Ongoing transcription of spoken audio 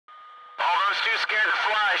Those too scared to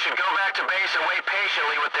fly should go back to base and wait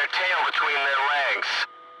patiently with their tail between their legs.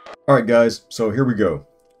 Alright guys, so here we go.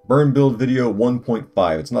 Burn build video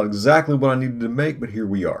 1.5. It's not exactly what I needed to make, but here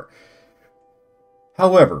we are.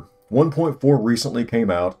 However, 1.4 recently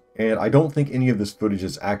came out, and I don't think any of this footage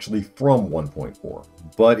is actually from 1.4,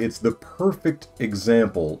 but it's the perfect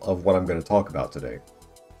example of what I'm going to talk about today.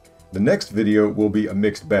 The next video will be a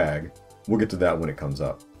mixed bag. We'll get to that when it comes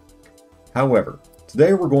up. However,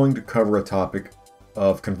 today we're going to cover a topic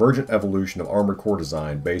of convergent evolution of armored core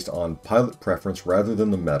design based on pilot preference rather than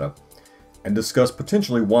the meta, and discuss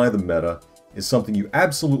potentially why the meta is something you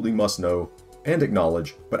absolutely must know and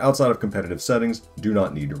acknowledge, but outside of competitive settings, do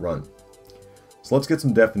not need to run. So let's get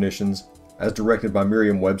some definitions, as directed by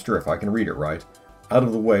Merriam-Webster, if I can read it right, out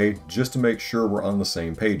of the way just to make sure we're on the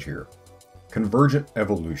same page here. Convergent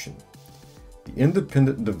evolution. The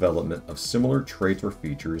independent development of similar traits or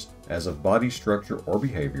features as of body structure or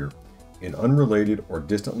behavior in unrelated or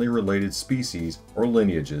distantly related species or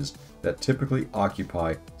lineages that typically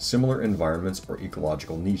occupy similar environments or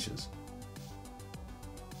ecological niches.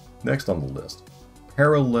 Next on the list,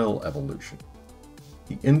 parallel evolution.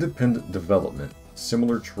 The independent development of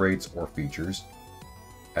similar traits or features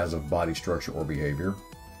as of body structure or behavior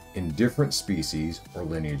in different species or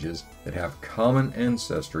lineages that have common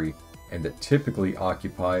ancestry and that typically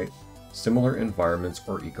occupy similar environments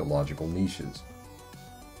or ecological niches.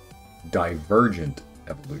 Divergent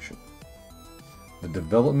evolution. The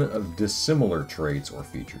development of dissimilar traits or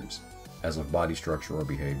features as of body structure or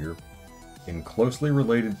behavior in closely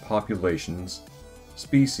related populations,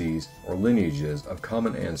 species, or lineages of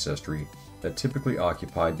common ancestry that typically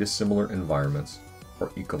occupy dissimilar environments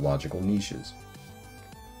or ecological niches.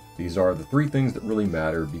 These are the three things that really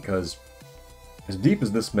matter because, as deep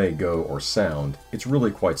as this may go or sound, it's really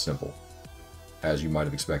quite simple, as you might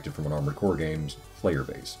have expected from an Armored Core game's player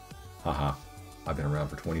base. Haha, I've been around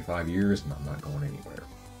for 25 years and I'm not going anywhere.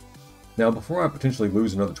 Now, before I potentially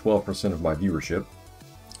lose another 12% of my viewership,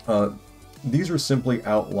 these are simply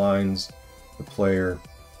outlines the player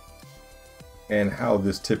and how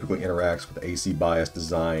this typically interacts with AC bias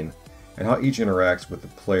design and how each interacts with the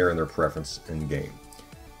player and their preference in game.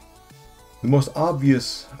 The most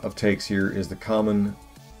obvious of takes here is the common,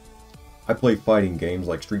 I play fighting games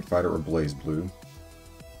like Street Fighter or BlazBlue,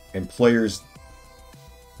 and players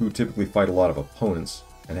who typically fight a lot of opponents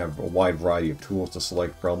and have a wide variety of tools to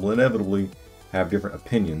select from will inevitably have different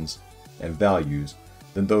opinions and values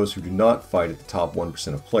than those who do not fight at the top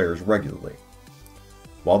 1% of players regularly.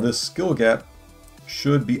 While this skill gap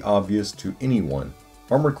should be obvious to anyone,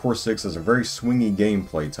 Armored Core 6 is a very swingy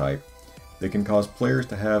gameplay type that can cause players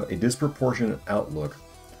to have a disproportionate outlook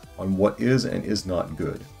on what is and is not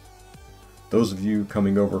good. Those of you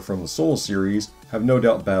coming over from the Soul series have no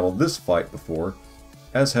doubt battled this fight before,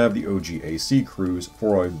 as have the OG AC crews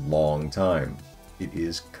for a long time. It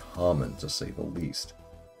is common, to say the least.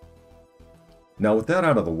 Now, with that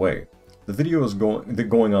out of the way, the video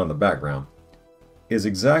going on in the background is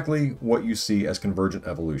exactly what you see as convergent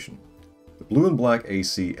evolution. The blue and black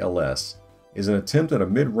AC LS is an attempt at a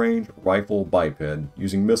mid-range rifle biped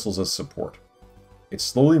using missiles as support. It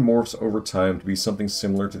slowly morphs over time to be something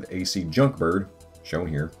similar to the AC Junkbird, shown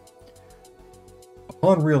here.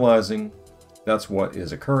 Upon realizing that's what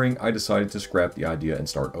is occurring, I decided to scrap the idea and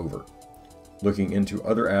start over, looking into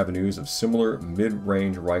other avenues of similar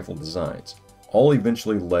mid-range rifle designs. All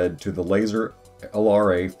eventually led to the laser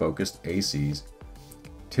LRA-focused ACs,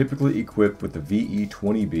 typically equipped with the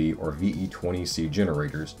VE-20B or VE-20C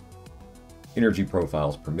generators, energy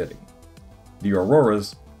profiles permitting. The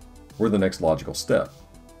Auroras were the next logical step.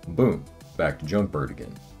 Boom, back to Junkbird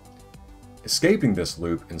again. Escaping this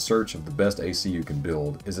loop in search of the best AC you can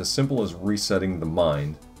build is as simple as resetting the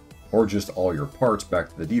mind, or just all your parts back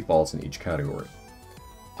to the defaults in each category.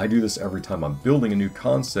 I do this every time I'm building a new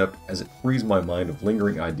concept, as it frees my mind of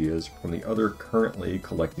lingering ideas from the other currently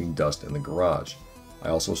collecting dust in the garage. I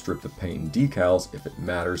also strip the paint and decals if it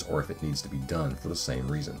matters or if it needs to be done for the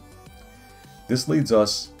same reason. This leads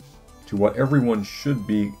us to what everyone should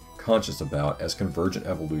be conscious about, as convergent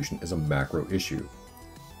evolution is a macro issue.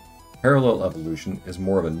 Parallel evolution is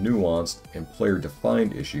more of a nuanced and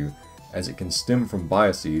player-defined issue, as it can stem from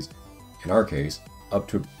biases, in our case, up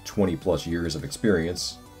to 20 plus years of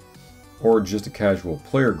experience, or just a casual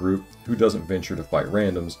player group who doesn't venture to fight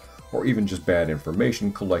randoms, or even just bad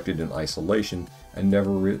information collected in isolation and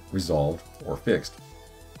never resolved or fixed.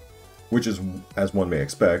 Which is, as one may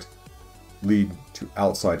expect, lead to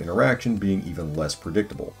outside interaction being even less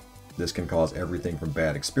predictable. This can cause everything from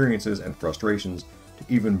bad experiences and frustrations to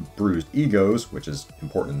even bruised egos, which is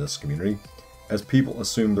important in this community, as people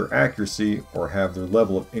assume their accuracy or have their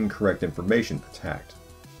level of incorrect information attacked.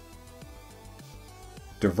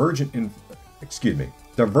 Divergent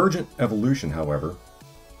evolution, however,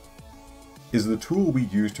 is the tool we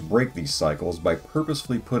use to break these cycles by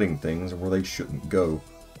purposefully putting things where they shouldn't go,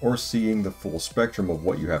 or seeing the full spectrum of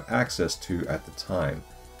what you have access to at the time,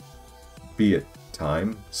 be it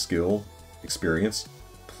time, skill, experience,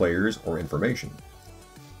 players, or information.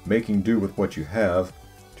 Making do with what you have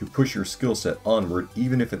to push your skill set onward,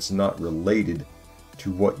 even if it's not related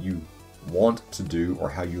to what you want to do or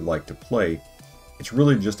how you like to play. It's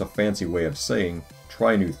really just a fancy way of saying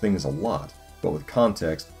try new things a lot, but with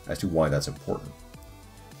context as to why that's important.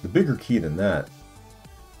 The bigger key than that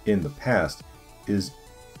in the past is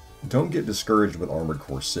don't get discouraged with Armored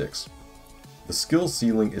Core 6. The skill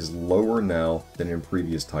ceiling is lower now than in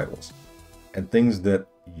previous titles, and things that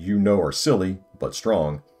you know are silly but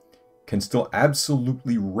strong can still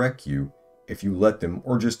absolutely wreck you if you let them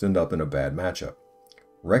or just end up in a bad matchup.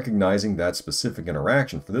 Recognizing that specific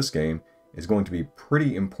interaction for this game is going to be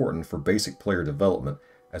pretty important for basic player development,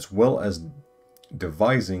 as well as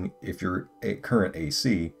devising if your current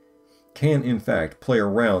AC can in fact play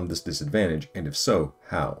around this disadvantage, and if so,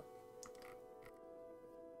 how.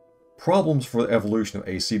 Problems for the evolution of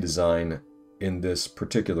AC design in this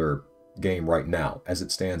particular game right now, as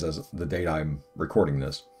it stands as the date I'm recording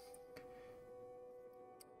this.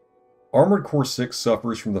 Armored Core 6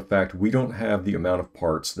 suffers from the fact we don't have the amount of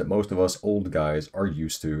parts that most of us old guys are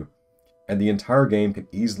used to, and the entire game can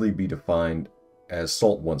easily be defined, as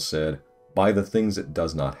Salt once said, by the things it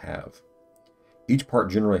does not have. Each part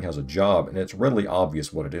generally has a job, and it's readily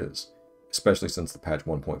obvious what it is, especially since the patch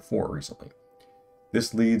 1.4 recently.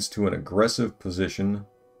 This leads to an aggressive position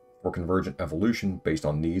for convergent evolution based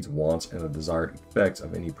on needs, wants, and the desired effects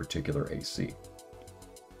of any particular AC.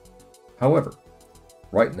 However,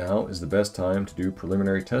 right now is the best time to do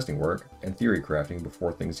preliminary testing work and theory crafting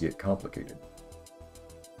before things get complicated.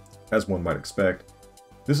 As one might expect,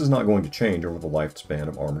 this is not going to change over the lifespan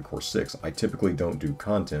of Armored Core 6. I typically don't do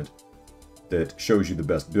content that shows you the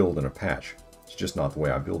best build in a patch. It's just not the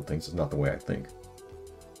way I build things, it's not the way I think.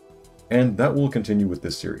 And that will continue with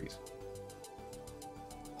this series.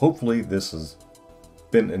 Hopefully this has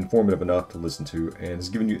been informative enough to listen to and has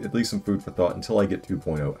given you at least some food for thought until I get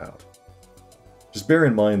 2.0 out. Just bear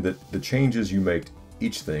in mind that the changes you make to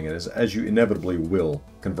each thing, as you inevitably will,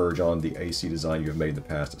 converge on the AC design you have made in the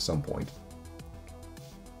past at some point.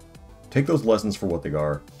 Take those lessons for what they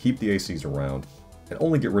are, keep the ACs around, and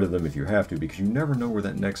only get rid of them if you have to, because you never know where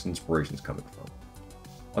that next inspiration is coming from.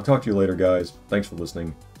 I'll talk to you later, guys. Thanks for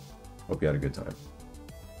listening. Hope you had a good time.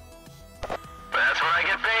 That's what I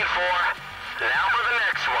get paid for. Now for the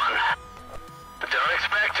next one. Don't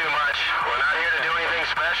expect too much. We're not here to do anything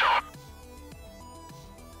special.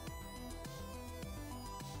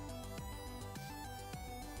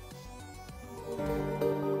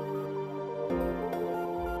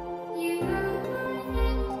 You